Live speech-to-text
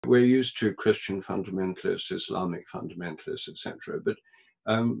We're used to Christian fundamentalists, Islamic fundamentalists, etc., but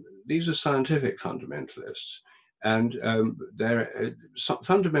these are scientific fundamentalists, and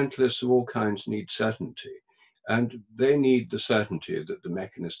fundamentalists of all kinds need certainty, and they need the certainty that the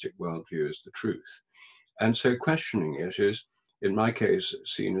mechanistic worldview is the truth. And so questioning it is, in my case,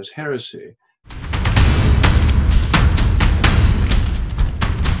 seen as heresy.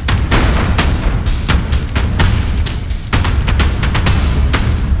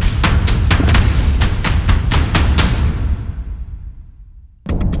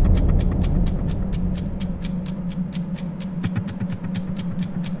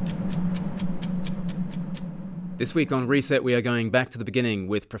 This week on Reset, we are going back to the beginning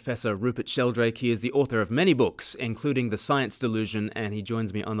with Professor Rupert Sheldrake. He is the author of many books, including The Science Delusion, and he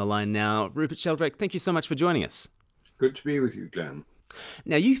joins me on the line now. Rupert Sheldrake, thank you so much for joining us. Good to be with you, Glenn.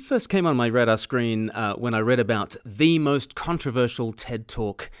 Now, you first came on my radar screen when I read about the most controversial TED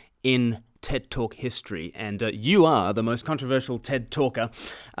Talk in TED Talk history, and you are the most controversial TED Talker.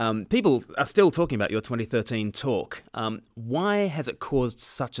 People are still talking about your 2013 talk. Why has it caused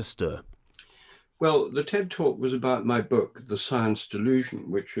such a stir? Well, the TED Talk was about my book, The Science Delusion,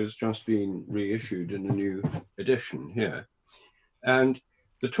 which has just been reissued in a new edition here. And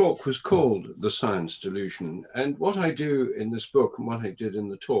the talk was called The Science Delusion. And what I do in this book and what I did in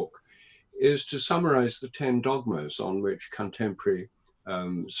the talk is to summarize the 10 dogmas on which contemporary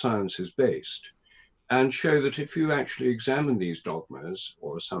science is based, and show that if you actually examine these dogmas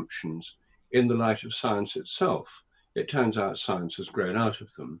or assumptions in the light of science itself, it turns out science has grown out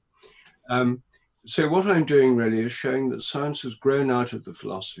of them. So what I'm doing really is showing that science has grown out of the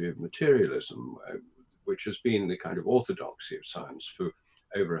philosophy of materialism, which has been the kind of orthodoxy of science for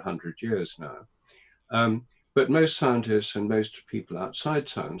over 100 years now. But most scientists and most people outside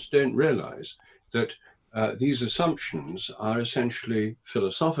science don't realize that these assumptions are essentially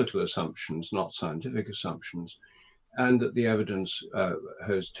philosophical assumptions, not scientific assumptions, and that the evidence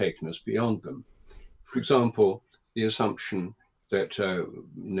has taken us beyond them. For example, the assumption that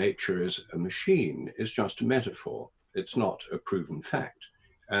nature is a machine is just a metaphor. It's not a proven fact.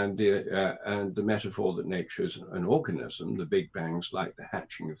 And the metaphor that nature is an organism, the Big Bang's like the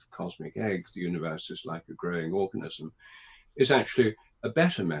hatching of the cosmic egg, the universe is like a growing organism, is actually a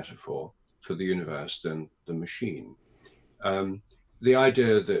better metaphor for the universe than the machine. The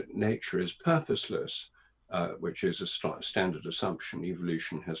idea that nature is purposeless, which is a standard assumption,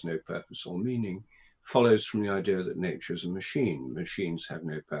 evolution has no purpose or meaning, follows from the idea that nature is a machine. Machines have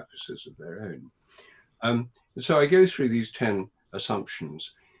no purposes of their own. So I go through these 10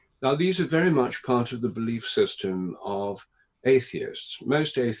 assumptions. Now, these are very much part of the belief system of atheists.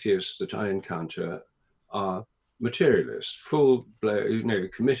 Most atheists that I encounter are materialists,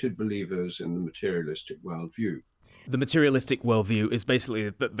 committed believers in the materialistic worldview. The materialistic worldview is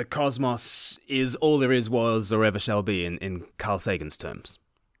basically that the cosmos is all there is, was, or ever shall be, in Carl Sagan's terms.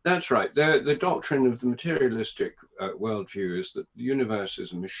 That's right. The doctrine of the materialistic worldview is that the universe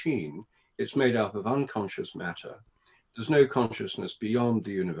is a machine. It's made up of unconscious matter. There's no consciousness beyond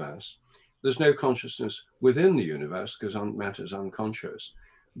the universe. There's no consciousness within the universe because matter is unconscious.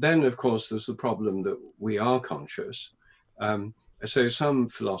 Then, of course, there's the problem that we are conscious. So some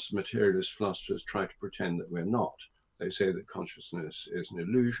materialist philosophers try to pretend that we're not. They say that consciousness is an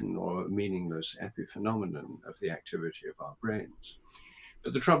illusion or a meaningless epiphenomenon of the activity of our brains.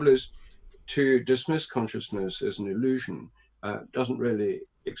 But the trouble is, to dismiss consciousness as an illusion doesn't really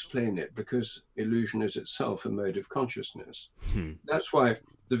explain it, because illusion is itself a mode of consciousness. That's why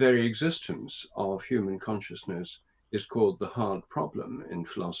the very existence of human consciousness is called the hard problem in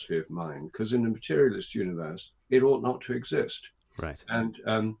philosophy of mind, because in a materialist universe, it ought not to exist. Right.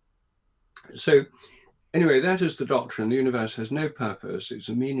 And so anyway, that is the doctrine. The universe has no purpose. It's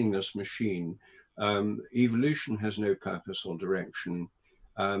a meaningless machine. Evolution has no purpose or direction.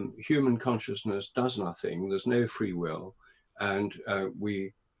 Human consciousness does nothing. There's no free will. And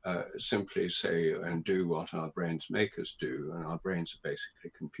we simply say and do what our brains make us do. And our brains are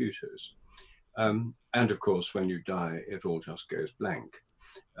basically computers. And of course, when you die, it all just goes blank.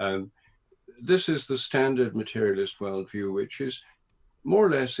 This is the standard materialist worldview, which is more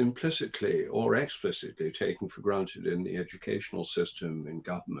or less implicitly or explicitly taken for granted in the educational system, in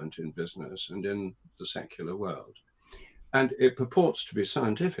government, in business, and in the secular world. And it purports to be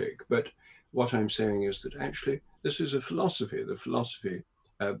scientific, but what I'm saying is that actually this is a philosophy. The philosophy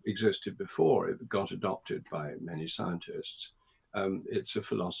existed before it got adopted by many scientists. It's a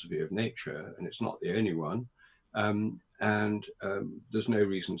philosophy of nature, and it's not the only one. There's no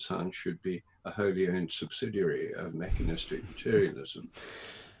reason science should be a wholly owned subsidiary of mechanistic materialism.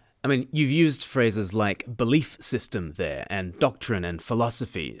 I mean, you've used phrases like belief system there and doctrine and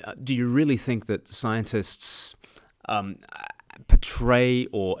philosophy. Do you really think that scientists um, portray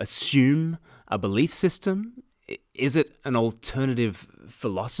or assume a belief system? Is it an alternative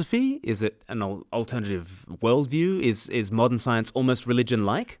philosophy? Is it an alternative worldview? Is modern science almost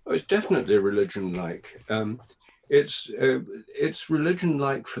religion-like? Oh, it's definitely religion-like. It's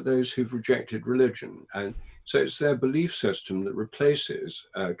religion-like for those who've rejected religion, and so it's their belief system that replaces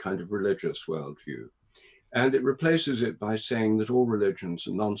a kind of religious worldview. And it replaces it by saying that all religions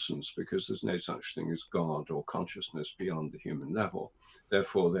are nonsense because there's no such thing as God or consciousness beyond the human level.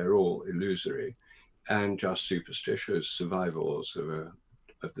 Therefore, they're all illusory and just superstitious survivals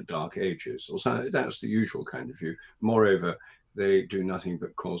of the Dark Ages. Also, that's the usual kind of view. Moreover, they do nothing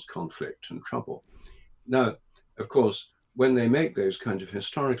but cause conflict and trouble. Now, of course, when they make those kind of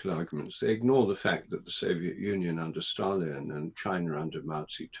historical arguments, they ignore the fact that the Soviet Union under Stalin and China under Mao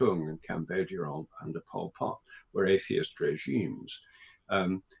Zedong and Cambodia under Pol Pot were atheist regimes,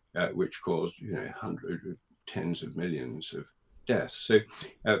 which caused, tens of millions of deaths. So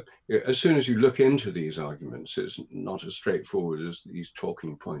as soon as you look into these arguments, it's not as straightforward as these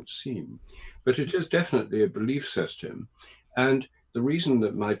talking points seem. But it is definitely a belief system. And the reason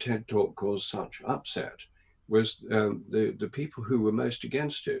that my TED Talk caused such upset was the people who were most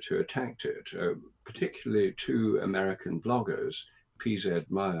against it, who attacked it, particularly two American bloggers, P.Z.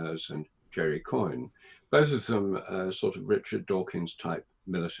 Myers and Jerry Coyne, both of them sort of Richard Dawkins type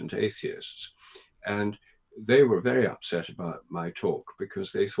militant atheists. And they were very upset about my talk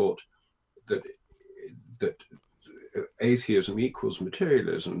because they thought that atheism equals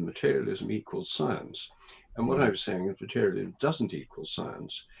materialism, materialism equals science. And what I was saying is materialism doesn't equal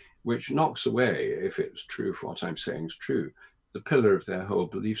science, which knocks away, if it's true for what I'm saying is true, the pillar of their whole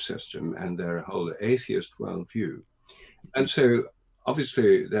belief system and their whole atheist worldview. And so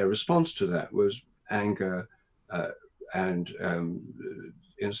obviously their response to that was anger, and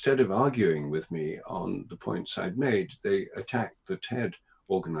instead of arguing with me on the points I'd made, they attacked the TED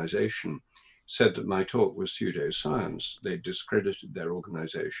organization, said that my talk was pseudoscience. They discredited their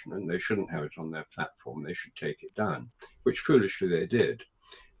organization and they shouldn't have it on their platform. They should take it down, which foolishly they did,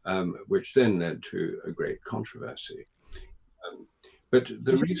 which then led to a great controversy. But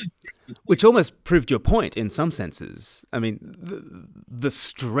the reason... Which almost proved your point in some senses. I mean, the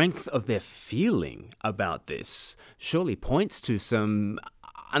strength of their feeling about this surely points to some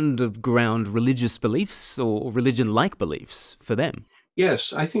underground religious beliefs or religion-like beliefs for them.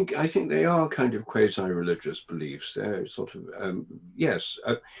 Yes, I think they are kind of quasi-religious beliefs. They're sort of yes,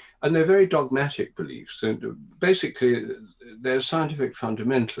 and they're very dogmatic beliefs. And basically, they're scientific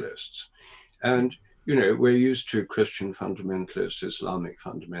fundamentalists. And we're used to Christian fundamentalists, Islamic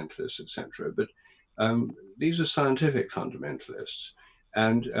fundamentalists, etc. But these are scientific fundamentalists,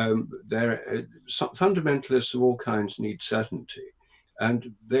 and fundamentalists of all kinds need certainty,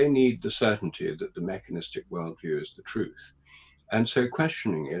 and they need the certainty that the mechanistic worldview is the truth. And so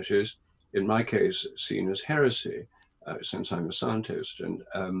questioning it is, in my case, seen as heresy, since I'm a scientist, and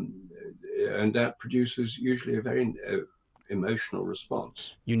that produces usually a very emotional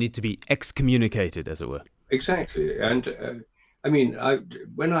response. You need to be excommunicated, as it were. Exactly. And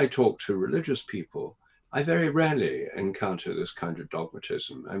when I talk to religious people, I very rarely encounter this kind of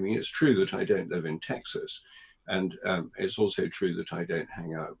dogmatism. I mean, it's true that I don't live in Texas, and it's also true that I don't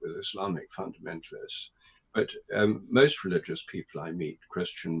hang out with Islamic fundamentalists. But most religious people I meet,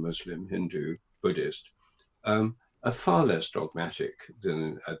 Christian, Muslim, Hindu, Buddhist, are far less dogmatic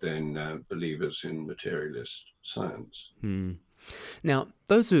than believers in materialist science. Now,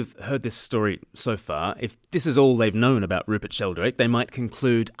 those who've heard this story so far, if this is all they've known about Rupert Sheldrake, they might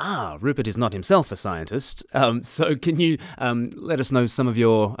conclude, Rupert is not himself a scientist. So can you let us know some of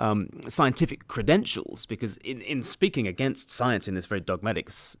your scientific credentials? Because in speaking against science in this very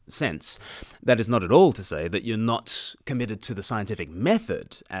dogmatic sense, that is not at all to say that you're not committed to the scientific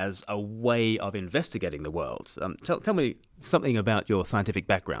method as a way of investigating the world. Tell me something about your scientific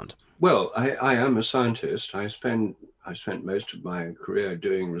background. Well, I am a scientist. I spent most of my career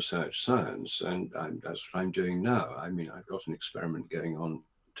doing research science, and that's what I'm doing now. I mean, I've got an experiment going on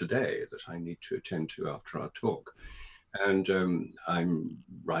today that I need to attend to after our talk. And I'm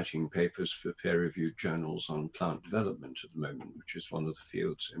writing papers for peer-reviewed journals on plant development at the moment, which is one of the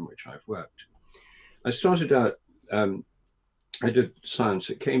fields in which I've worked. I started out, I did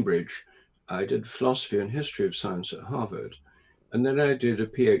science at Cambridge. I did philosophy and history of science at Harvard. And then I did a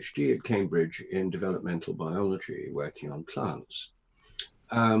PhD at Cambridge in developmental biology, working on plants.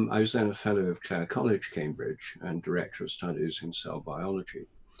 I was then a fellow of Clare College, Cambridge, and director of studies in cell biology.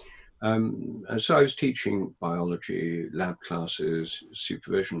 And so I was teaching biology, lab classes,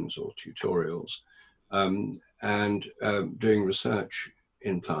 supervisions or tutorials, and doing research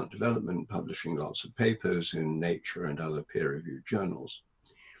in plant development, publishing lots of papers in Nature and other peer-reviewed journals.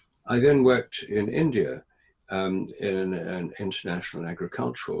 I then worked in India in an international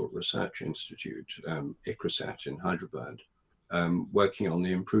agricultural research institute, ICRISAT in Hyderabad, working on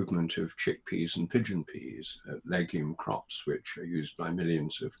the improvement of chickpeas and pigeon peas, legume crops which are used by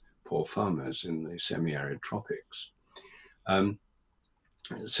millions of poor farmers in the semi-arid tropics.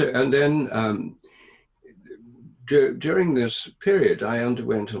 During this period, I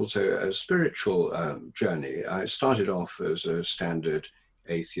underwent also a spiritual journey. I started off as a standard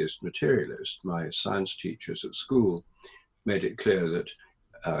atheist materialist. My science teachers at school made it clear that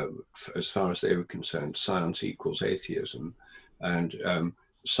as far as they were concerned, science equals atheism, and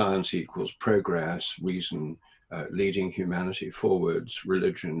science equals progress, reason, leading humanity forwards,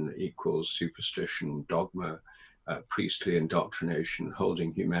 religion equals superstition, dogma, priestly indoctrination,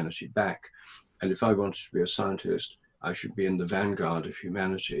 holding humanity back. And if I wanted to be a scientist, I should be in the vanguard of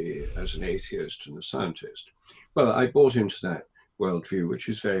humanity as an atheist and a scientist. Well, I bought into that worldview, which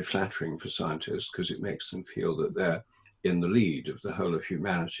is very flattering for scientists because it makes them feel that they're in the lead of the whole of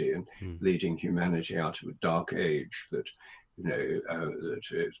humanity and leading humanity out of a dark age that, that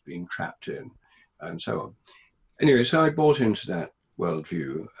it's been trapped in, and so on. Anyway, so I bought into that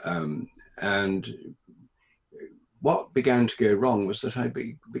worldview, and what began to go wrong was that I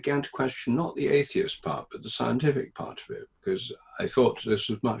began to question not the atheist part, but the scientific part of it, because I thought this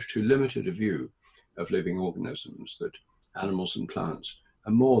was much too limited a view of living organisms, that animals and plants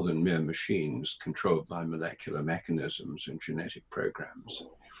are more than mere machines controlled by molecular mechanisms and genetic programs.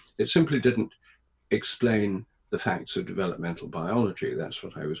 It simply didn't explain the facts of developmental biology. That's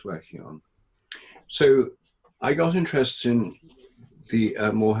what I was working on. So I got interested in the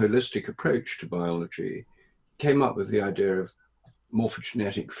more holistic approach to biology, came up with the idea of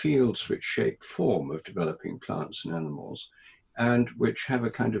morphogenetic fields which shape form of developing plants and animals, and which have a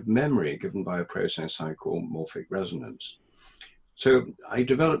kind of memory given by a process I call morphic resonance. So I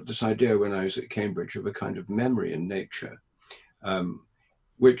developed this idea when I was at Cambridge of a kind of memory in nature,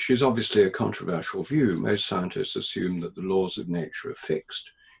 which is obviously a controversial view. Most scientists assume that the laws of nature are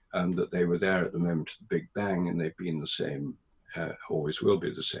fixed, that they were there at the moment of the Big Bang and they've been the same, always will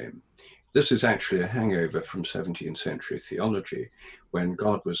be the same. This is actually a hangover from 17th century theology, when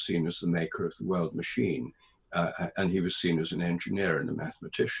God was seen as the maker of the world machine, and he was seen as an engineer and a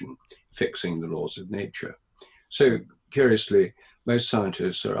mathematician, fixing the laws of nature. So curiously, most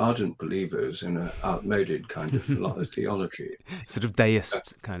scientists are ardent believers in an outmoded kind of theology. Sort of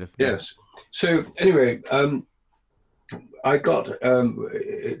deist kind of. Yes. So anyway, I got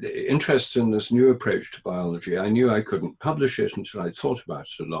interested in this new approach to biology. I knew I couldn't publish it until I'd thought about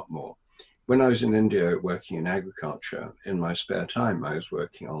it a lot more. When I was in India working in agriculture, in my spare time, I was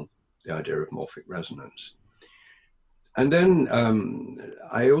working on the idea of morphic resonance. And then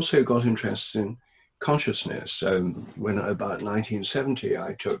I also got interested in consciousness. When about 1970,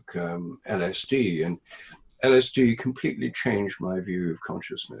 I took LSD, and LSD completely changed my view of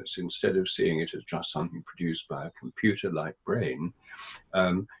consciousness. Instead of seeing it as just something produced by a computer-like brain,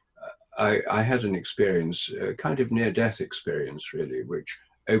 I had an experience, a kind of near-death experience, really, which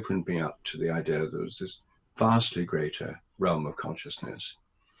opened me up to the idea that there was this vastly greater realm of consciousness.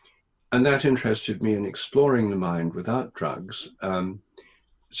 And that interested me in exploring the mind without drugs.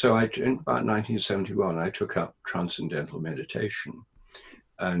 So in about 1971, I took up transcendental meditation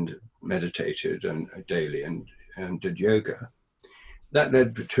and meditated daily and did yoga. That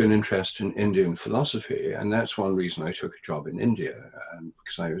led to an interest in Indian philosophy, and that's one reason I took a job in India,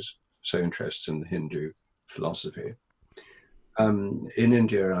 because I was so interested in the Hindu philosophy. In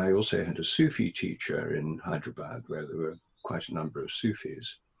India, I also had a Sufi teacher in Hyderabad, where there were quite a number of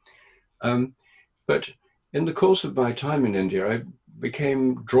Sufis. But in the course of my time in India, I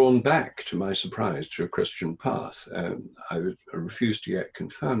became drawn back, to my surprise, to a Christian path. I refused to get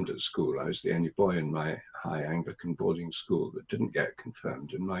confirmed at school. I was the only boy in my high Anglican boarding school that didn't get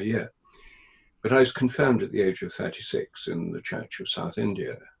confirmed in my year. But I was confirmed at the age of 36 in the Church of South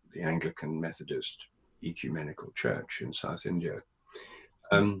India, the Anglican Methodist Ecumenical Church in South India.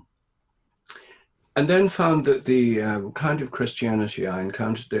 And then found that the kind of Christianity I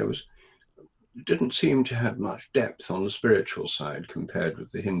encountered there didn't seem to have much depth on the spiritual side compared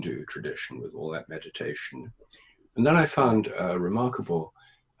with the Hindu tradition, with all that meditation. And then I found a remarkable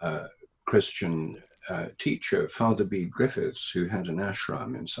Christian teacher, Father B. Griffiths, who had an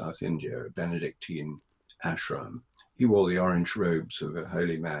ashram in South India, a Benedictine ashram. He wore the orange robes of a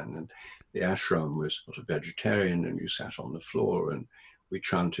holy man, and the ashram was sort of vegetarian, and you sat on the floor, and we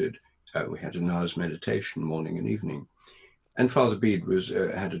chanted We had an hour's meditation morning and evening. And Father Bede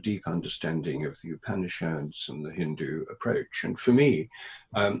had a deep understanding of the Upanishads and the Hindu approach. And for me,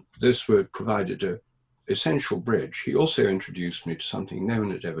 this provided an essential bridge. He also introduced me to something no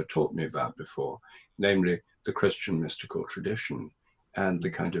one had ever taught me about before, namely the Christian mystical tradition and the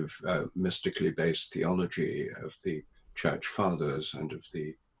kind of mystically based theology of the Church Fathers and of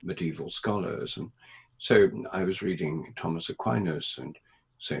the medieval scholars. And so I was reading Thomas Aquinas and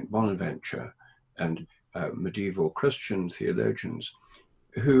Saint Bonaventure and medieval Christian theologians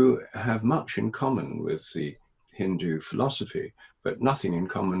who have much in common with the Hindu philosophy, but nothing in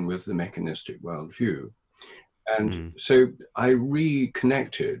common with the mechanistic worldview. And so I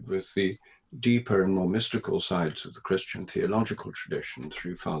reconnected with the deeper and more mystical sides of the Christian theological tradition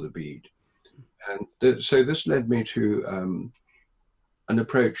through Father Bede. And so this led me to an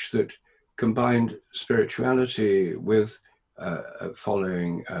approach that combined spirituality with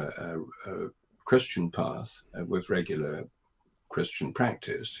following a Christian path with regular Christian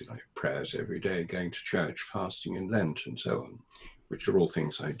practice, like prayers every day, going to church, fasting in Lent, and so on, which are all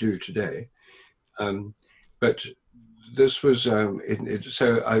things I do today. But this was so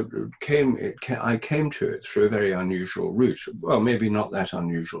I came to it through a very unusual route. Well, maybe not that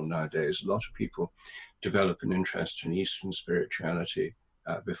unusual nowadays. A lot of people develop an interest in Eastern spirituality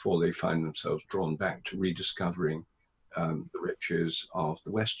before they find themselves drawn back to rediscovering the riches of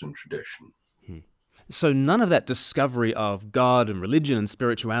the Western tradition. So none of that discovery of God and religion and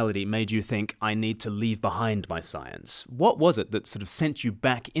spirituality made you think, I need to leave behind my science. What was it that sort of sent you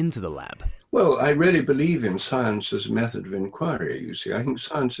back into the lab? Well, I really believe in science as a method of inquiry, you see. I think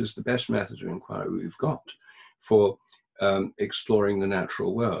science is the best method of inquiry we've got for exploring the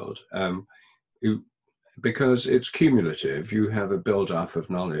natural world. Because it's cumulative, you have a build-up of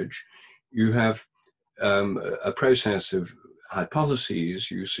knowledge, you have a process of hypotheses,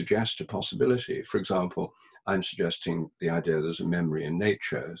 you suggest a possibility. For example, I'm suggesting the idea there's a memory in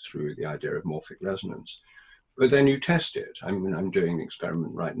nature through the idea of morphic resonance. But then you test it. I'm doing an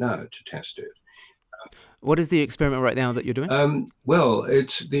experiment right now to test it. What is the experiment right now that you're doing? Well,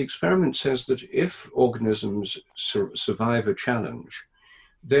 the experiment says that if organisms survive a challenge,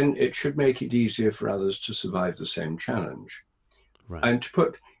 then it should make it easier for others to survive the same challenge. Right. And to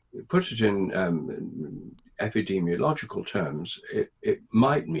put it in epidemiological terms, it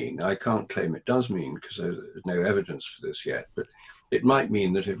might mean, I can't claim it does mean because there's no evidence for this yet, but it might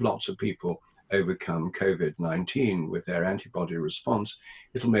mean that if lots of people overcome COVID-19 with their antibody response,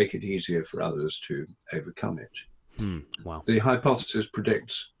 it'll make it easier for others to overcome it. Wow. The hypothesis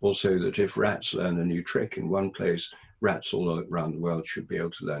predicts also that if rats learn a new trick in one place, rats all around the world should be able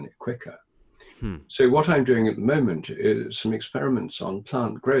to learn it quicker. So what I'm doing at the moment is some experiments on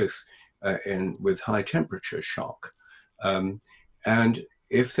plant growth with high temperature shock. And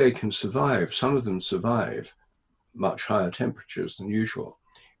if they can survive, some of them survive much higher temperatures than usual,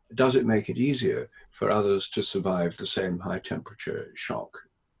 does it make it easier for others to survive the same high temperature shock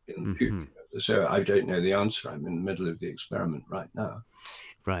in the future? So I don't know the answer. I'm in the middle of the experiment right now.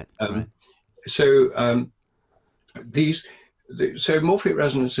 Right. So morphic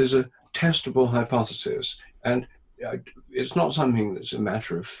resonance is a testable hypothesis, and it's not something that's a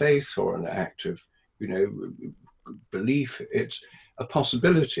matter of faith or an act of, belief. It's a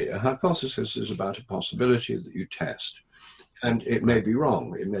possibility. A hypothesis is about a possibility that you test, and it may be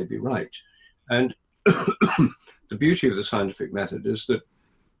wrong, it may be right. And the beauty of the scientific method is that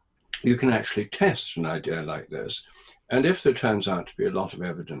you can actually test an idea like this. And if there turns out to be a lot of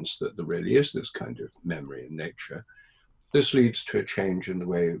evidence that there really is this kind of memory in nature, this leads to a change in the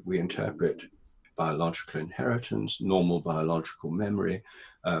way we interpret biological inheritance, normal biological memory.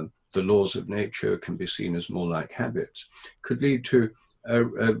 The laws of nature can be seen as more like habits, could lead to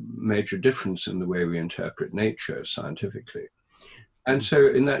a major difference in the way we interpret nature scientifically. And so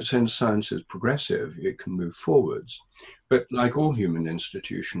in that sense, science is progressive, it can move forwards. But like all human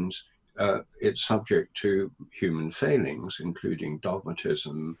institutions, it's subject to human failings, including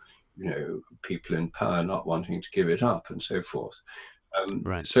dogmatism, people in power not wanting to give it up and so forth.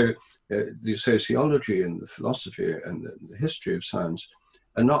 So the sociology and the philosophy and the history of science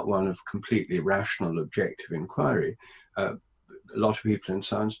are not one of completely rational, objective inquiry. A lot of people in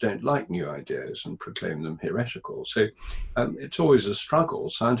science don't like new ideas and proclaim them heretical. So it's always a struggle.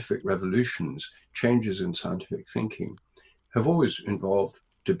 Scientific revolutions, changes in scientific thinking have always involved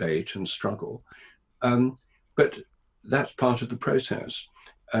debate and struggle. But that's part of the process.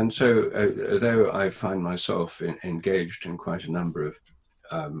 And so although I find myself engaged in quite a number of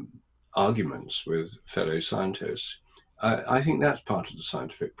arguments with fellow scientists, I think that's part of the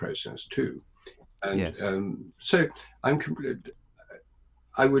scientific process too. And yes. So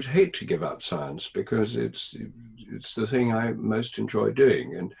I would hate to give up science because it's the thing I most enjoy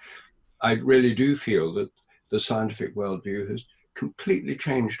doing. And I really do feel that the scientific worldview has completely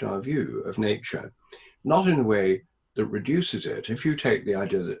changed our view of nature, not in a way that reduces it. If you take the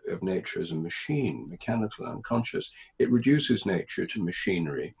idea of nature as a machine, mechanical, unconscious, it reduces nature to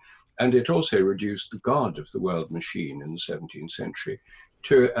machinery. And it also reduced the God of the world machine in the 17th century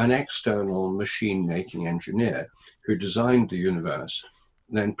to an external machine-making engineer who designed the universe,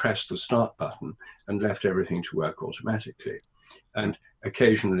 then pressed the start button and left everything to work automatically, and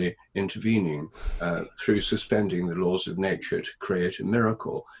occasionally intervening through suspending the laws of nature to create a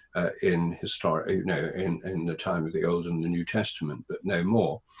miracle in the time of the Old and the New Testament, but no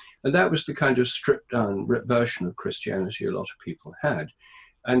more. And that was the kind of stripped down version of Christianity a lot of people had.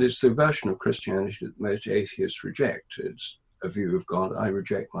 And it's the version of Christianity that most atheists reject. It's a view of God I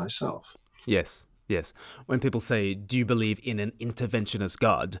reject myself. Yes, yes. When people say, do you believe in an interventionist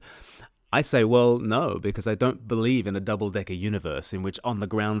God? I say, well, no, because I don't believe in a double-decker universe in which on the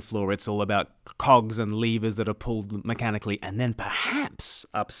ground floor it's all about cogs and levers that are pulled mechanically, and then perhaps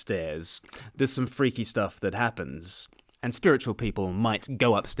upstairs there's some freaky stuff that happens. And spiritual people might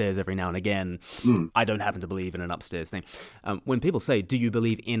go upstairs every now and again. I don't happen to believe in an upstairs thing. When people say, do you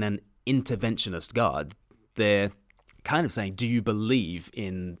believe in an interventionist God, they're kind of saying, do you believe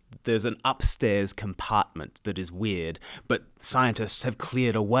in there's an upstairs compartment that is weird, but scientists have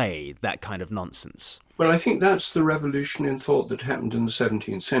cleared away that kind of nonsense? Well, I think that's the revolution in thought that happened in the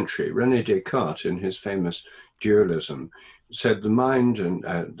 17th century. René Descartes, in his famous Dualism, said the mind and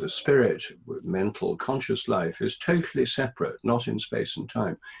the spirit, mental, conscious life is totally separate, not in space and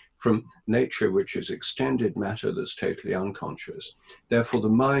time, from nature, which is extended matter that's totally unconscious. Therefore, the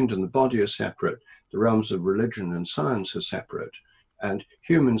mind and the body are separate. The realms of religion and science are separate. And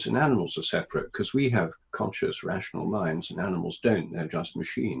humans and animals are separate because we have conscious, rational minds and animals don't. They're just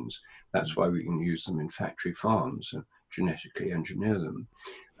machines. That's why we can use them in factory farms and genetically engineer them.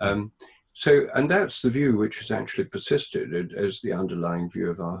 And that's the view which has actually persisted as the underlying view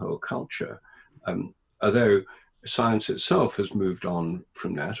of our whole culture. Although science itself has moved on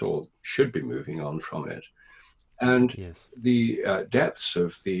from that, or should be moving on from it. And yes, the depths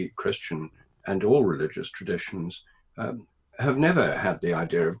of the Christian and all religious traditions have never had the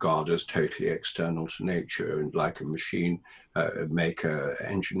idea of God as totally external to nature and like a machine maker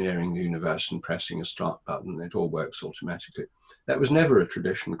engineering the universe and pressing a start button, it all works automatically. That was never a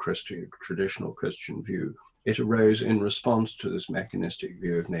traditional Christian view. It arose in response to this mechanistic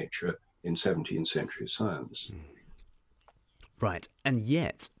view of nature in 17th century science. Right. And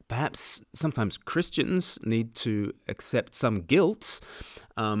yet, perhaps sometimes Christians need to accept some guilt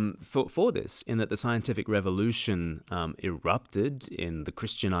for this, in that the scientific revolution erupted in the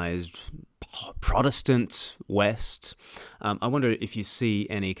Christianized Protestant West. I wonder if you see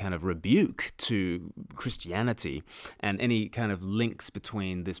any kind of rebuke to Christianity and any kind of links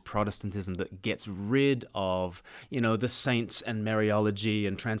between this Protestantism that gets rid of, the saints and Mariology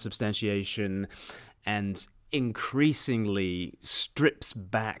and transubstantiation and increasingly strips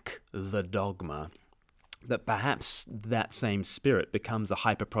back the dogma, that perhaps that same spirit becomes a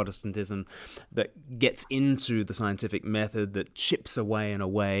hyper-Protestantism that gets into the scientific method, that chips away and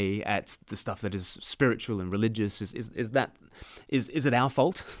away at the stuff that is spiritual and religious. Is it our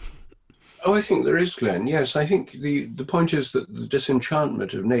fault? Oh, I think there is, Glenn. Yes, I think the point is that the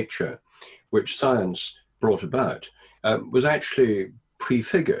disenchantment of nature, which science brought about, was actually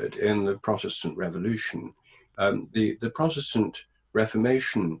prefigured in the Protestant Revolution. The Protestant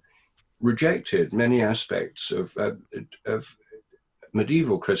Reformation rejected many aspects of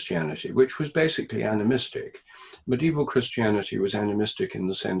medieval Christianity, which was basically animistic. Medieval Christianity was animistic in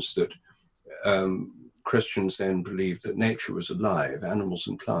the sense that Christians then believed that nature was alive, animals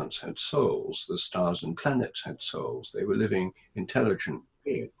and plants had souls, the stars and planets had souls, they were living, intelligent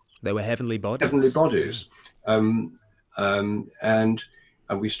beings. They were heavenly bodies. Heavenly bodies. And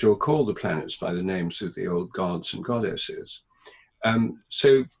we still call the planets by the names of the old gods and goddesses.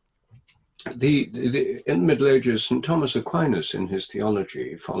 So in the Middle Ages, St. Thomas Aquinas, in his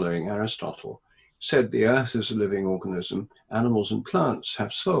theology, following Aristotle, said the earth is a living organism, animals and plants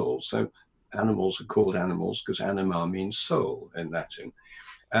have souls. So animals are called animals because anima means soul in Latin,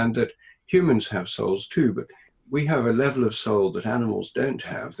 and that humans have souls too, but we have a level of soul that animals don't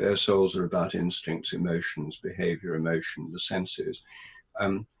have. Their souls are about instincts, emotions, behavior, emotion, the senses.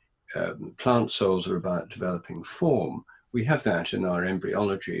 Plant souls are about developing form. We have that in our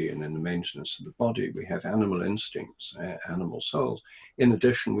embryology and in the maintenance of the body. We have animal instincts, animal souls. In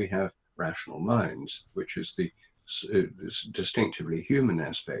addition, we have rational minds, which is the distinctively human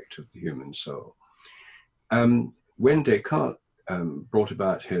aspect of the human soul. When Descartes brought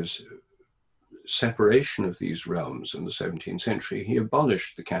about his separation of these realms in the 17th century, he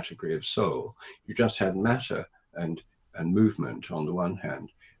abolished the category of soul. You just had matter and movement on the one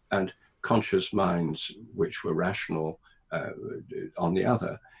hand, and conscious minds which were rational on the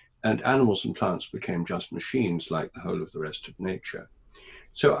other. And animals and plants became just machines like the whole of the rest of nature.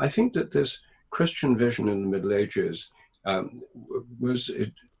 So I think that this Christian vision in the Middle Ages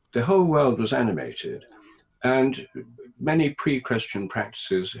the whole world was animated, and many pre-Christian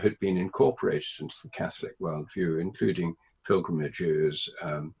practices had been incorporated into the Catholic worldview, including pilgrimages,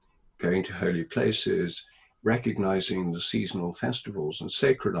 going to holy places, recognizing the seasonal festivals and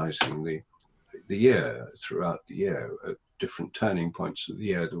sacralizing the year throughout the year. At different turning points of the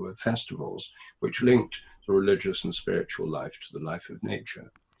year, there were festivals which linked the religious and spiritual life to the life of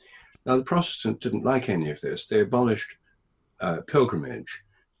nature. Now, the Protestants didn't like any of this. They abolished pilgrimage.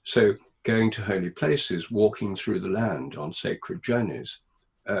 So going to holy places, walking through the land on sacred journeys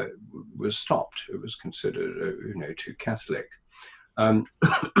was stopped. It was considered, too Catholic.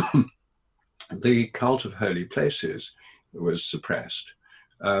 The cult of holy places was suppressed.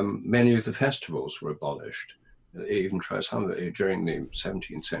 Many of the festivals were abolished. Even during the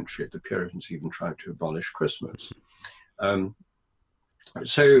 17th century, the Puritans even tried to abolish Christmas.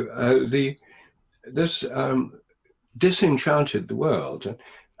 This disenchanted the world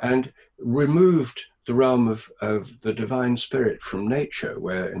and removed the realm of the divine spirit from nature,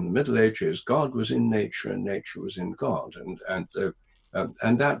 where in the Middle Ages God was in nature and nature was in God,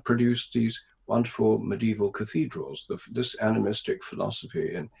 and that produced these wonderful medieval cathedrals. This animistic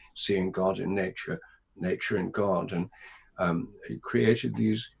philosophy in seeing God in nature, nature in God, and it created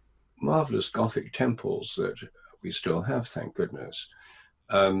these marvelous Gothic temples that we still have, thank goodness.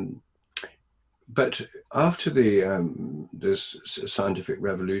 But after this scientific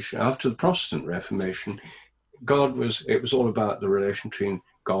revolution, after the Protestant Reformation, it was all about the relation between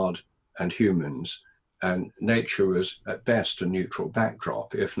God and humans, and nature was at best a neutral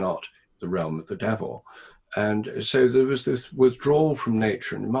backdrop, if not the realm of the devil. And so there was this withdrawal from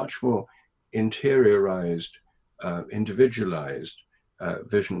nature and a much more interiorized, individualized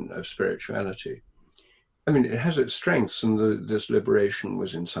vision of spirituality. I mean, it has its strengths, and this liberation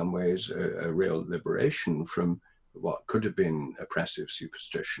was in some ways a real liberation from what could have been oppressive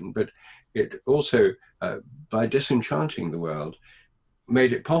superstition, but it also, by disenchanting the world,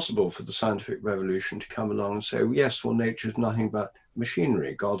 made it possible for the scientific revolution to come along and say, yes, well, nature's nothing but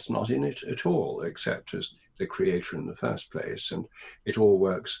machinery. God's not in it at all, except as the creator in the first place, and it all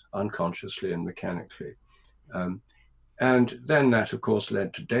works unconsciously and mechanically. And then that, of course,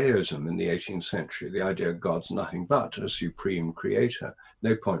 led to deism in the 18th century, the idea of God's nothing but a supreme creator.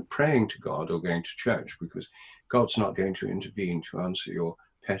 No point praying to God or going to church, because God's not going to intervene to answer your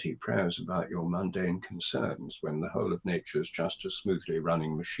petty prayers about your mundane concerns when the whole of nature is just a smoothly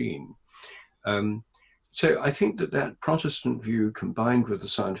running machine. So I think that Protestant view, combined with the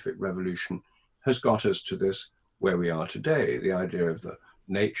scientific revolution, has got us to this where we are today, the idea of the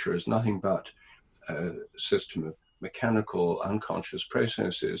nature as nothing but a system of mechanical, unconscious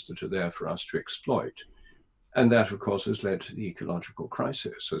processes that are there for us to exploit. And that, of course, has led to the ecological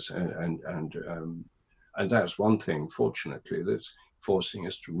crisis. And that's one thing, fortunately, that's forcing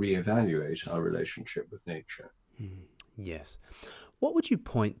us to reevaluate our relationship with nature. Yes. What would you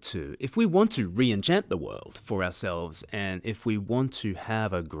point to if we want to re-enchant the world for ourselves, and if we want to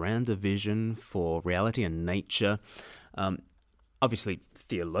have a grander vision for reality and nature? Obviously,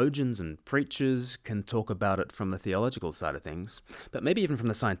 theologians and preachers can talk about it from the theological side of things, but maybe even from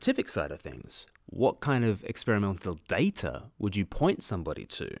the scientific side of things. What kind of experimental data would you point somebody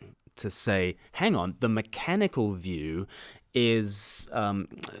to say, hang on, the mechanical view is,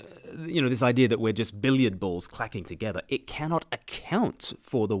 this idea that we're just billiard balls clacking together. It cannot account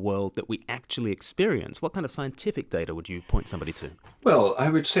for the world that we actually experience. What kind of scientific data would you point somebody to? Well, I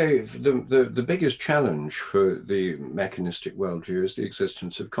would say the biggest challenge for the mechanistic worldview is the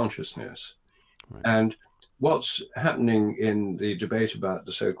existence of consciousness. Right. And what's happening in the debate about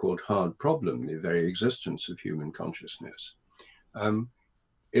the so-called hard problem, the very existence of human consciousness,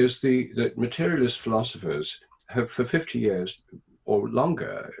 is that materialist philosophers have for 50 years or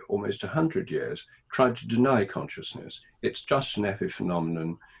longer, almost 100 years, tried to deny consciousness. It's just an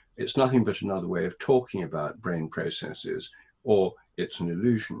epiphenomenon. It's nothing but another way of talking about brain processes, or it's an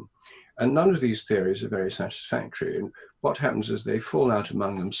illusion. And none of these theories are very satisfactory. And what happens is they fall out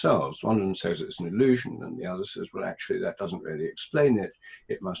among themselves. One of them says it's an illusion, and the other says, well, actually, that doesn't really explain it.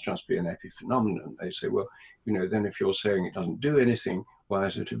 It must just be an epiphenomenon. They say, well, then if you're saying it doesn't do anything, why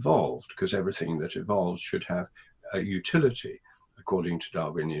has it evolved? Because everything that evolves should have a utility, according to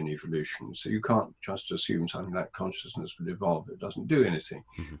Darwinian evolution. So you can't just assume something like consciousness will evolve. It doesn't do anything.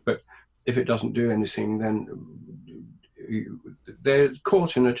 But if it doesn't do anything, then they're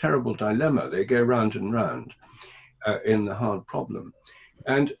caught in a terrible dilemma. They go round and round in the hard problem.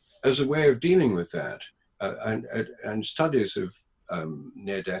 And as a way of dealing with that, and studies of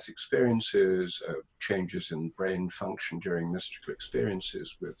near-death experiences, changes in brain function during mystical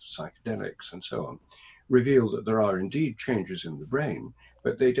experiences with psychedelics and so on, reveal that there are indeed changes in the brain,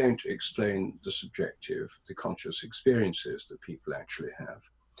 but they don't explain the subjective, the conscious experiences that people actually have.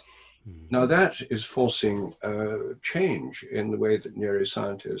 Now that is forcing a change in the way that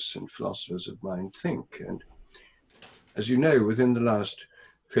neuroscientists and philosophers of mind think. And as you know, within the last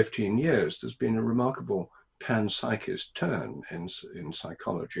 15 years, there's been a remarkable panpsychist turn in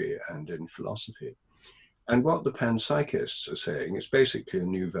psychology and in philosophy. And what the panpsychists are saying is basically a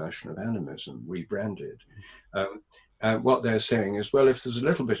new version of animism, rebranded. What they're saying is, well, if there's a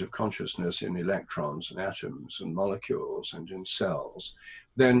little bit of consciousness in electrons and atoms and molecules and in cells,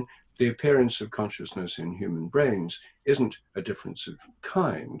 then the appearance of consciousness in human brains isn't a difference of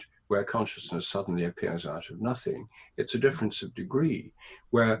kind, where consciousness suddenly appears out of nothing. It's a difference of degree,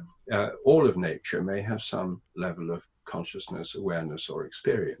 where all of nature may have some level of consciousness, awareness, or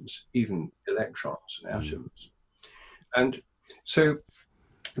experience, even electrons and atoms. And so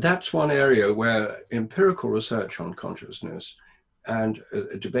that's one area where empirical research on consciousness and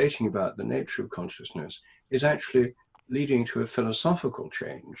debating about the nature of consciousness is actually leading to a philosophical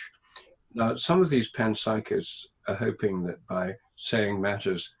change. Now, some of these panpsychists are hoping that by saying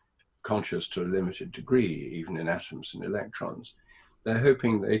matter's conscious to a limited degree, even in atoms and electrons, they're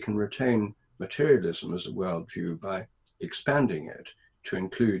hoping they can retain materialism as a worldview by expanding it to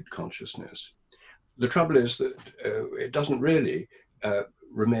include consciousness. The trouble is that it doesn't really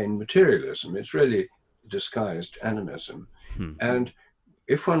remain materialism. It's really disguised animism. And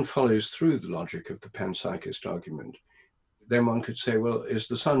if one follows through the logic of the panpsychist argument, then one could say, well, is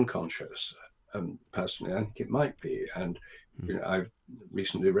the sun conscious? Personally, I think it might be. And you know, I've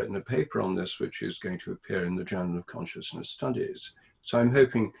recently written a paper on this, which is going to appear in the Journal of Consciousness Studies. So I'm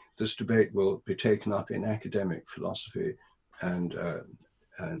hoping this debate will be taken up in academic philosophy and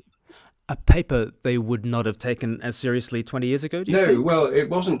a paper they would not have taken as seriously 20 years ago, do you think? No, well, it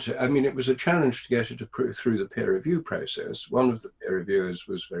wasn't. I mean, it was a challenge to get it through the peer review process. One of the peer reviewers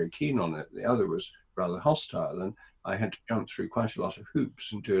was very keen on it. The other was rather hostile. And I had to jump through quite a lot of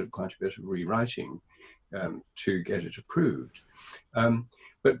hoops and do quite a bit of rewriting to get it approved.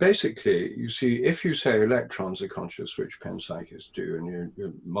 But basically, you see, if you say electrons are conscious, which panpsychists do, and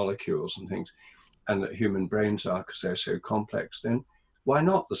your molecules and things, and that human brains are because they're so complex, then why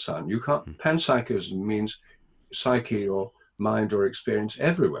not the sun? You can't. Panpsychism means psyche or mind or experience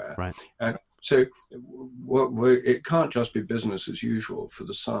everywhere. Right. So it can't just be business as usual for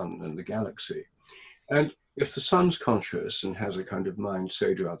the sun and the galaxy. And if the sun's conscious and has a kind of mind,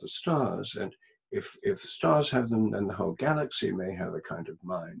 so do other stars. And if stars have them, then the whole galaxy may have a kind of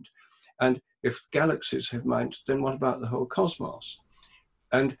mind. And if galaxies have minds, then what about the whole cosmos?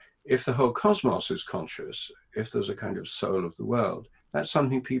 And if the whole cosmos is conscious, if there's a kind of soul of the world, that's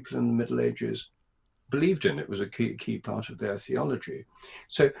something people in the Middle Ages believed in. It was a key part of their theology.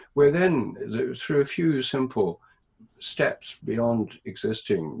 So we're then, through a few simple steps beyond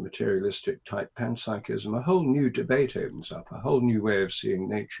existing materialistic type panpsychism, a whole new debate opens up, a whole new way of seeing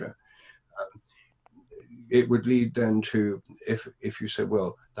nature. It would lead then to, if you said,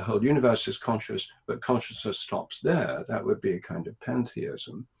 well, the whole universe is conscious, but consciousness stops there, that would be a kind of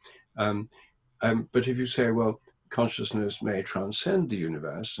pantheism. But if you say, well, consciousness may transcend the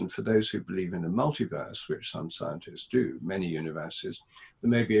universe, and for those who believe in a multiverse, which some scientists do, many universes, there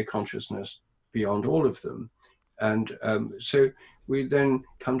may be a consciousness beyond all of them. And so we then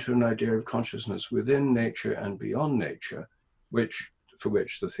come to an idea of consciousness within nature and beyond nature, for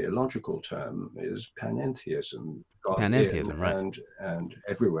which the theological term is panentheism. God Panentheism, right. And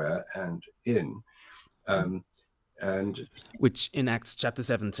everywhere and in. And which in Acts chapter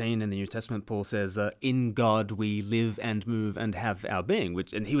 17 in the New Testament, Paul says, in God we live and move and have our being,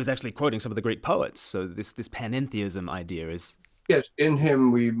 and he was actually quoting some of the Greek poets. So this panentheism idea is... Yes, in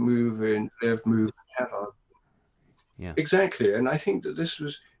him we move and live, move, have our... Yeah. Exactly. And I think that this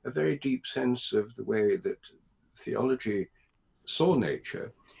was a very deep sense of the way that theology saw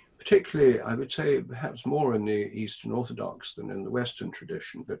nature, particularly, I would say, perhaps more in the Eastern Orthodox than in the Western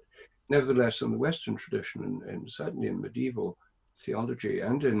tradition, but nevertheless, in the Western tradition, and certainly in medieval theology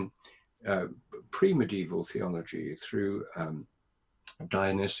and in pre-medieval theology through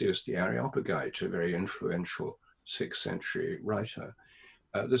Dionysius the Areopagite, a very influential 6th century writer,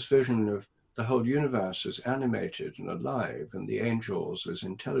 this vision of the whole universe is animated and alive, and the angels as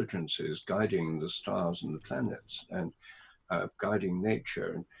intelligences guiding the stars and the planets and guiding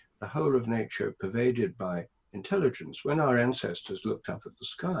nature, and the whole of nature pervaded by intelligence. When our ancestors looked up at the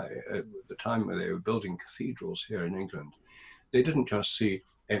sky at the time when they were building cathedrals here in England, they didn't just see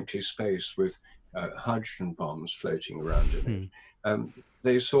empty space with hydrogen bombs floating around in it.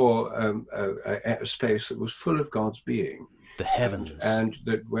 They saw a space that was full of God's being. The heavens. And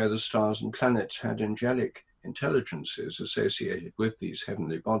that where the stars and planets had angelic intelligences associated with these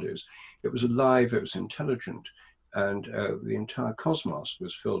heavenly bodies. It was alive, it was intelligent, and the entire cosmos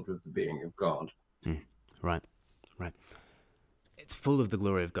was filled with the being of God. Right. It's full of the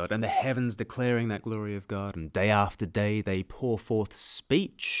glory of God, and the heavens declaring that glory of God, and day after day they pour forth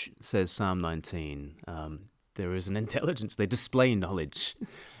speech, says Psalm 19. There is an intelligence, they display knowledge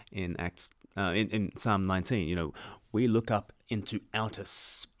in Acts. In Psalm 19, you know, we look up into outer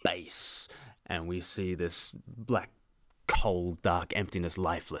space and we see this black, cold, dark emptiness,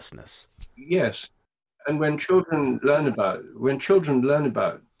 lifelessness. Yes, and when children learn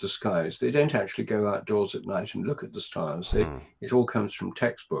about the skies, they don't actually go outdoors at night and look at the stars. It all comes from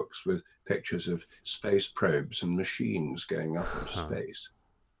textbooks with pictures of space probes and machines going up into space.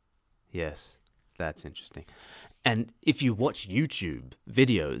 Yes, that's interesting. And if you watch YouTube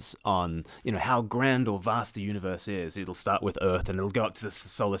videos on, you know, how grand or vast the universe is, it'll start with Earth and it'll go up to the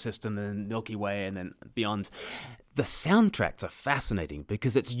solar system and then Milky Way and then beyond. The soundtracks are fascinating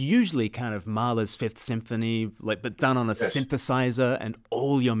because it's usually kind of Mahler's Fifth Symphony, but done on a synthesizer, and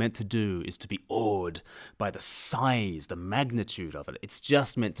all you're meant to do is to be awed by the size, the magnitude of it. It's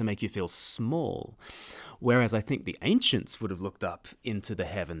just meant to make you feel small. Whereas I think the ancients would have looked up into the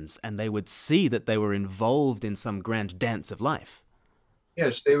heavens and they would see that they were involved in some grand dance of life.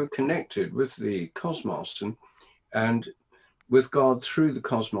 Yes, they were connected with the cosmos and with God through the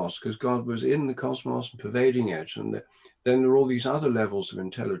cosmos, because God was in the cosmos and pervading it. And then there were all these other levels of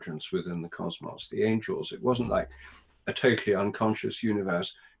intelligence within the cosmos, the angels. It wasn't like a totally unconscious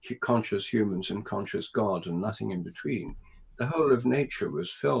universe, conscious humans and conscious God and nothing in between. The whole of nature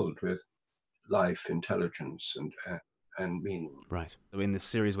was filled with life, intelligence, and meaning. Right. In this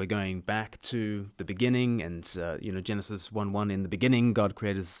series, we're going back to the beginning, and Genesis 1:1. In the beginning, God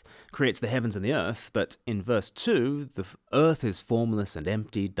creates the heavens and the earth. But in verse 2, the earth is formless and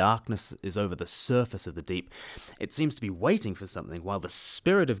empty. Darkness is over the surface of the deep. It seems to be waiting for something, while the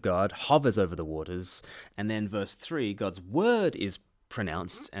Spirit of God hovers over the waters. And then verse 3, God's word is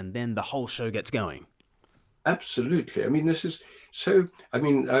pronounced, and then the whole show gets going. Absolutely. I mean, this is so. I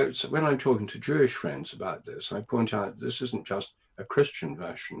mean, so when I'm talking to Jewish friends about this, I point out this isn't just a Christian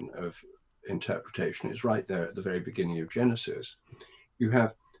version of interpretation. It's right there at the very beginning of Genesis. You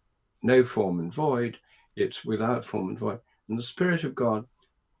have no form and void. It's without form and void. And the Spirit of God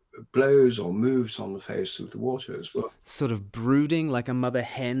blows or moves on the face of the waters. Well, sort of brooding like a mother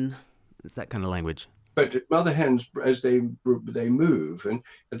hen. It's that kind of language. But mother hens, as they move, and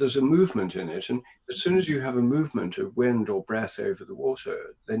there's a movement in it, and as soon as you have a movement of wind or breath over the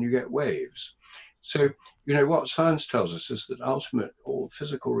water, then you get waves. So, you know, what science tells us is that all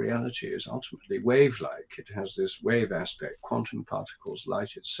physical reality is ultimately wave-like. It has this wave aspect. Quantum particles,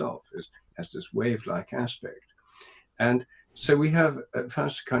 light itself, has this wave-like aspect. And so we have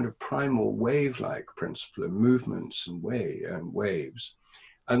first a kind of primal wave-like principle of movements and waves.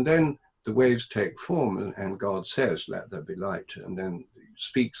 And then the waves take form, and God says, "Let there be light," and then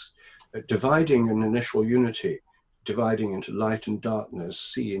speaks, dividing an initial unity, dividing into light and darkness,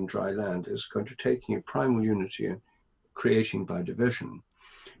 sea and dry land, is going to taking a primal unity and creating by division.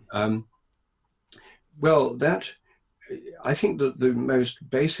 Well, I think that the most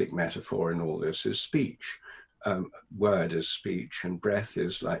basic metaphor in all this is speech. Word is speech, and breath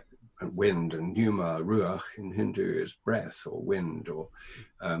is like wind, and pneuma, ruach in Hindu is breath or wind, or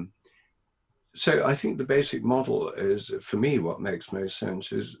so I think the basic model is, for me, what makes most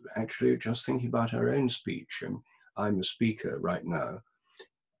sense is actually just thinking about our own speech. And I'm a speaker right now.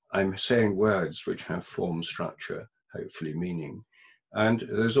 I'm saying words which have form, structure, hopefully meaning. And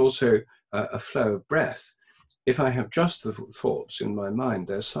there's also a flow of breath. If I have just the thoughts in my mind,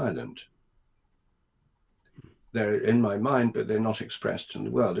 they're silent. They're in my mind, but they're not expressed in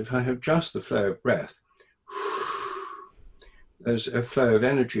the world. If I have just the flow of breath, there's a flow of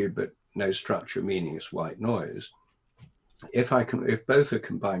energy, but no structure, meaning it's white noise. If both are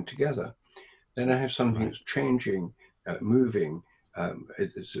combined together, then I have something that's changing, moving.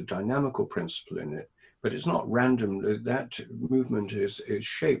 It's a dynamical principle in it, but it's not random. That movement is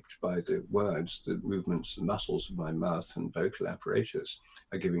shaped by the words, the movements, the muscles of my mouth and vocal apparatus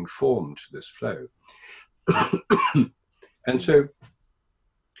are giving form to this flow. And so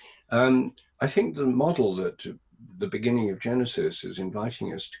I think the model that the beginning of Genesis is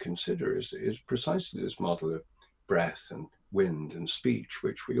inviting us to consider is precisely this model of breath and wind and speech,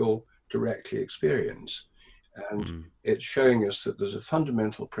 which we all directly experience. And it's showing us that there's a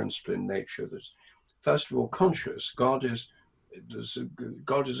fundamental principle in nature that's, first of all, conscious. God is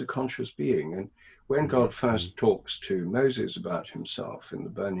a conscious being. And when God first talks to Moses about himself in the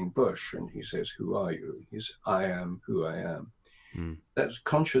burning bush, and he says, "Who are you?" He's, "I am who I am." That's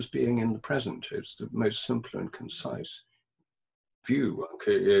conscious being in the present. It's the most simple and concise view,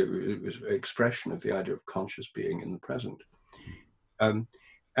 expression of the idea of conscious being in the present.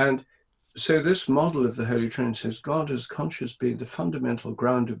 And so this model of the Holy Trinity says God as conscious being, the fundamental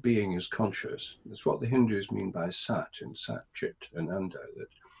ground of being is conscious. That's what the Hindus mean by Sat in Sat, Chit, Ananda, that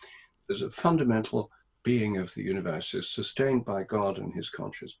there's a fundamental being of the universe is sustained by God and his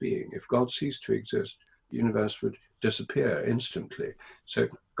conscious being. If God ceased to exist, the universe would disappear instantly. So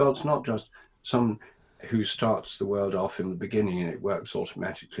God's not just some who starts the world off in the beginning and it works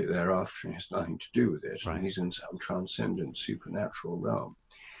automatically thereafter and has nothing to do with it. Right. And he's in some transcendent supernatural realm.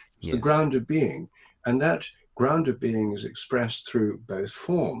 Yes. The ground of being, and that ground of being is expressed through both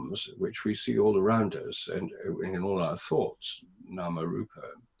forms, which we see all around us and in all our thoughts, nama rupa,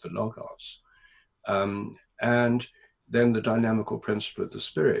 the logos, and then the dynamical principle of the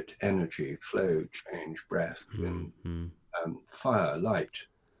spirit, energy, flow, change, breath, wind, fire, light.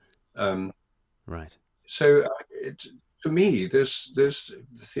 Right. So for me, this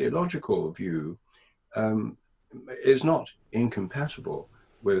theological view is not incompatible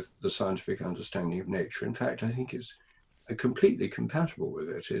with the scientific understanding of nature. In fact, I think it's completely compatible with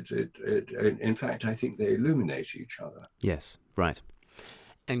it. In fact, I think they illuminate each other. Yes, right.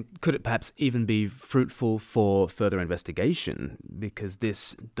 And could it perhaps even be fruitful for further investigation? Because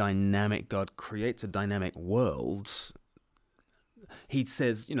this dynamic, God creates a dynamic world. He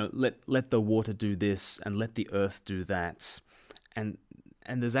says, let the water do this and let the earth do that. And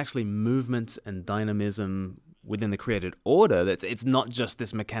there's actually movement and dynamism within the created order. It's not just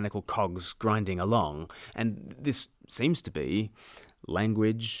this mechanical cogs grinding along. And this seems to be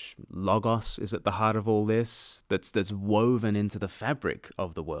language, logos is at the heart of all this, that's woven into the fabric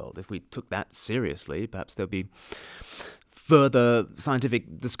of the world. If we took that seriously, perhaps there'll be further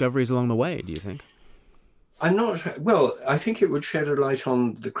scientific discoveries along the way, do you think? Well, I think it would shed a light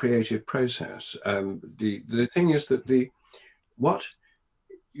on the creative process. The thing is that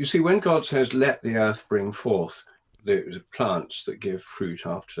you see, when God says, "Let the earth bring forth the plants that give fruit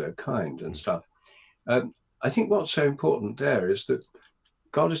after their kind," and stuff, I think what's so important there is that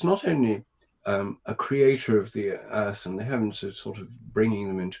God is not only a creator of the earth and the heavens, so sort of bringing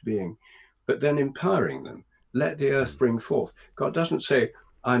them into being, but then empowering them. Let the earth bring forth. God doesn't say,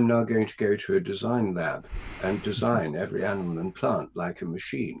 "I'm now going to go to a design lab and design every animal and plant like a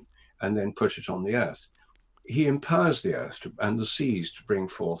machine and then put it on the earth." He empowers the earth and the seas to bring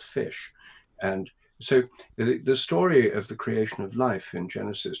forth fish. And so the story of the creation of life in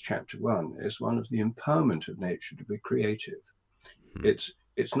Genesis chapter 1 is one of the empowerment of nature to be creative.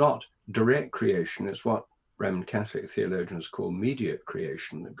 It's not direct creation, it's what Roman Catholic theologians call mediate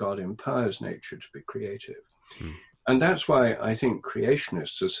creation, that God empowers nature to be creative. And that's why I think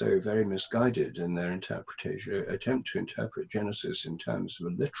creationists are so very misguided in their interpretation, attempt to interpret Genesis in terms of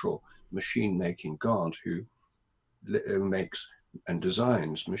a literal machine-making God who makes and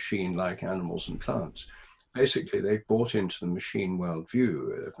designs machine-like animals and plants. Basically, they've bought into the machine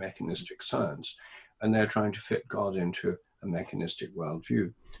worldview of mechanistic science, and they're trying to fit God into a mechanistic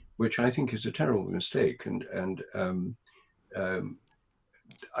worldview, which I think is a terrible mistake.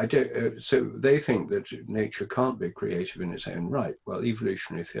 So they think that nature can't be creative in its own right. Well,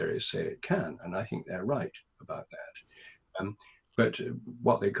 evolutionary theories say it can, and I think they're right about that. But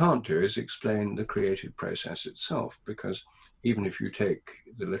what they can't do is explain the creative process itself, because even if you take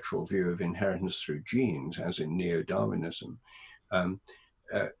the literal view of inheritance through genes, as in neo-Darwinism,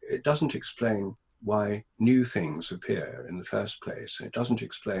 it doesn't explain why new things appear in the first place. It doesn't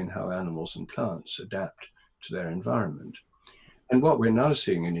explain how animals and plants adapt to their environment. And what we're now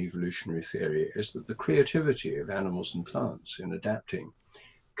seeing in evolutionary theory is that the creativity of animals and plants in adapting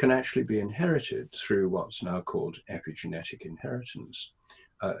can actually be inherited through what's now called epigenetic inheritance.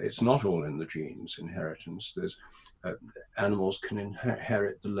 It's not all in the genes, inheritance. There's animals can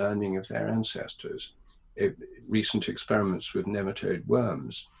inherit the learning of their ancestors. Recent experiments with nematode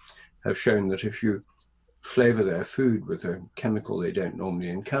worms have shown that if you flavor their food with a chemical they don't normally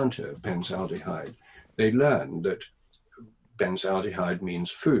encounter, benzaldehyde, they learn that benzaldehyde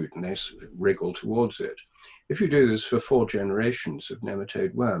means food and they wriggle towards it. If you do this for 4 generations of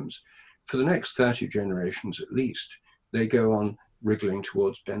nematode worms, for the next 30 generations at least, they go on wriggling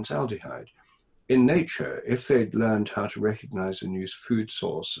towards benzaldehyde. In nature, if they'd learned how to recognize a new food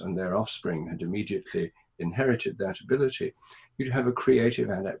source and their offspring had immediately inherited that ability, you'd have a creative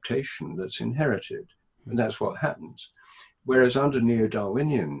adaptation that's inherited. And that's what happens. Whereas under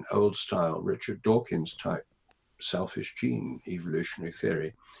neo-Darwinian, old-style Richard Dawkins type selfish gene evolutionary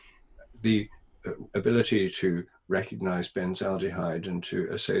theory, the ability to recognize benzaldehyde and to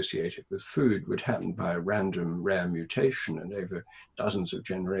associate it with food would happen by a random rare mutation, and over dozens of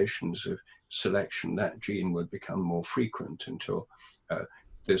generations of selection, that gene would become more frequent until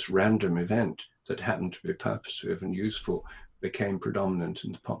this random event that happened to be purposive and useful became predominant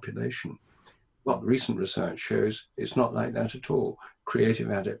in the population. What recent research shows, it's not like that at all.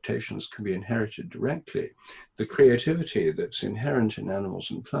 Creative adaptations can be inherited directly. The creativity that's inherent in animals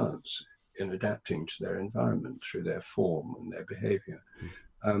and plants in adapting to their environment through their form and their behavior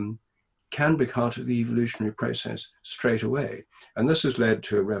can be part of the evolutionary process straight away. And this has led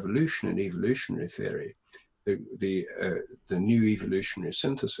to a revolution in evolutionary theory. The new evolutionary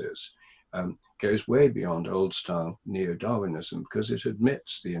synthesis goes way beyond old-style neo-Darwinism because it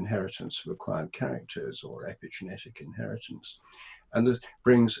admits the inheritance of acquired characters or epigenetic inheritance, and it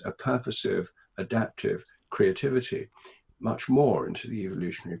brings a purposive, adaptive creativity much more into the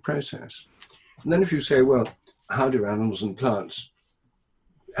evolutionary process. And then if you say, well, how do animals and plants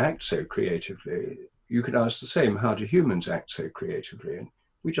act so creatively? You could ask the same, how do humans act so creatively? And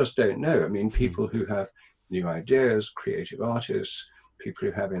we just don't know. I mean, people who have new ideas, creative artists, people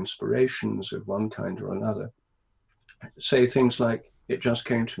who have inspirations of one kind or another, say things like, it just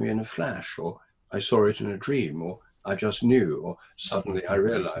came to me in a flash, or I saw it in a dream, or I just knew, or suddenly I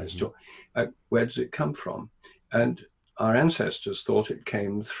realized, or where does it come from? And our ancestors thought it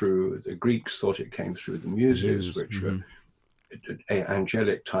came through, the Greeks thought it came through the muses, which were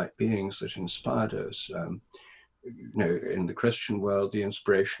angelic type beings that inspired us. You know, in the Christian world, the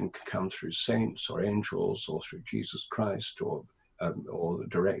inspiration can come through saints or angels or through Jesus Christ or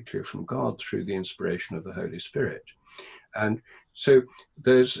directly from God through the inspiration of the Holy Spirit. And so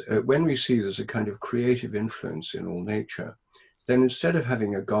there's, when we see there's a kind of creative influence in all nature, then instead of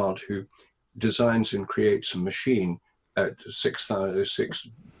having a God who designs and creates a machine at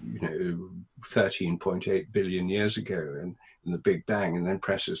 13.8 billion years ago in the Big Bang and then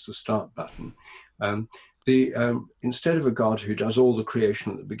presses the start button, instead of a God who does all the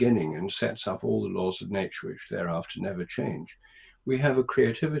creation at the beginning and sets up all the laws of nature which thereafter never change, we have a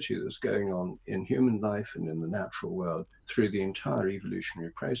creativity that's going on in human life and in the natural world through the entire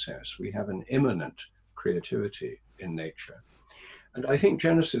evolutionary process. We have an immanent creativity in nature. And I think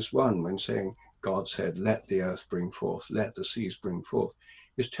Genesis 1, when saying God said, let the earth bring forth, let the seas bring forth,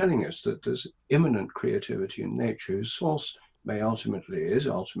 is telling us that there's immanent creativity in nature whose source is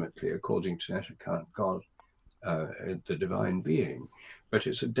ultimately, according to that account, God, the divine being, but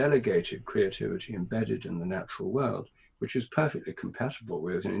it's a delegated creativity embedded in the natural world, which is perfectly compatible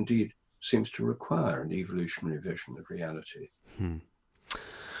with, and indeed seems to require, an evolutionary vision of reality.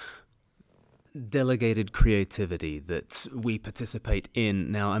 Delegated creativity that we participate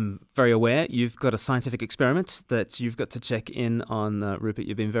in. Now, I'm very aware you've got a scientific experiment that you've got to check in on, Rupert.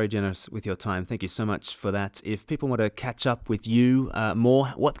 You've been very generous with your time. Thank you so much for that. If people want to catch up with you more,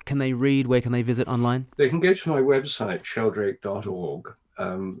 what can they read? Where can they visit online? They can go to my website, sheldrake.org,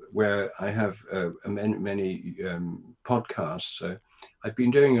 where I have many podcasts. I've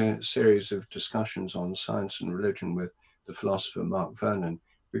been doing a series of discussions on science and religion with the philosopher Mark Vernon.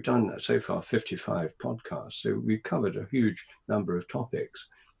 We've done so far 55 podcasts, so we've covered a huge number of topics.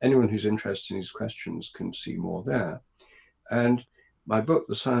 Anyone who's interested in these questions can see more there. And my book,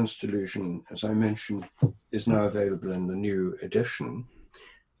 The Science Delusion, as I mentioned, is now available in the new edition.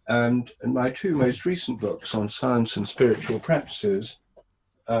 And my two most recent books on science and spiritual practices,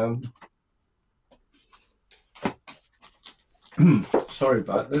 sorry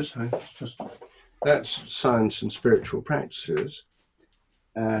about this, that's Science and Spiritual Practices.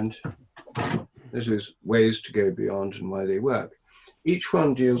 And this is Ways to Go Beyond and Why They Work. Each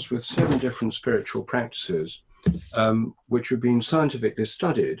one deals with 7 different spiritual practices which have been scientifically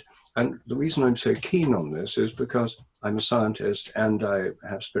studied. And the reason I'm so keen on this is because I'm a scientist and I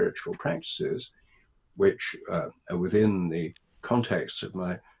have spiritual practices which are within the context of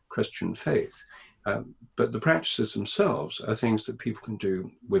my Christian faith. But the practices themselves are things that people can do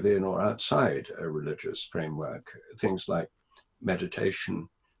within or outside a religious framework. Things like meditation,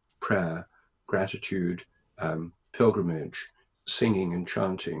 prayer, gratitude, pilgrimage, singing and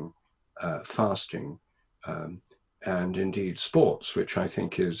chanting, fasting, and indeed sports, which I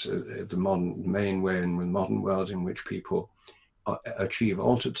think is the main way in the modern world in which people achieve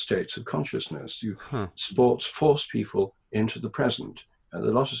altered states of consciousness. Sports force people into the present. A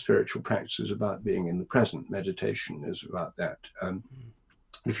lot of spiritual practice is about being in the present. Meditation is about that.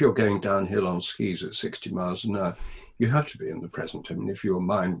 If you're going downhill on skis at 60 miles an hour, you have to be in the present. I mean, if your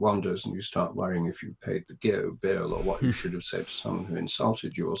mind wanders and you start worrying if you paid the gear bill or what you should have said to someone who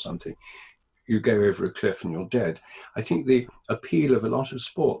insulted you or something, you go over a cliff and you're dead. I think the appeal of a lot of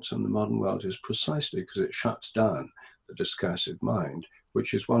sports in the modern world is precisely because it shuts down the discursive mind,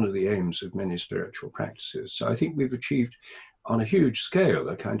 which is one of the aims of many spiritual practices. So I think we've achieved on a huge scale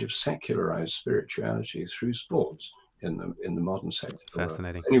a kind of secularized spirituality through sports in the modern sector.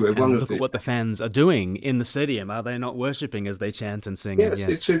 Fascinating. Anyway, and look at what the fans are doing in the stadium. Are they not worshipping as they chant and sing?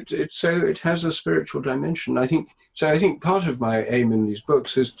 Yes, so it has a spiritual dimension. I think part of my aim in these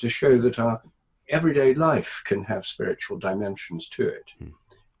books is to show that our everyday life can have spiritual dimensions to it.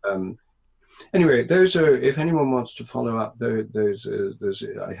 Anyway, those are, if anyone wants to follow up, I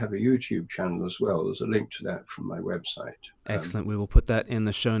have a YouTube channel as well. There's a link to that from my website. Excellent. We will put that in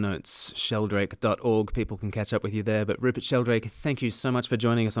the show notes, sheldrake.org. People can catch up with you there. But Rupert Sheldrake, thank you so much for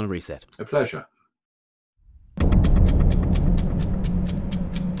joining us on Reset. A pleasure.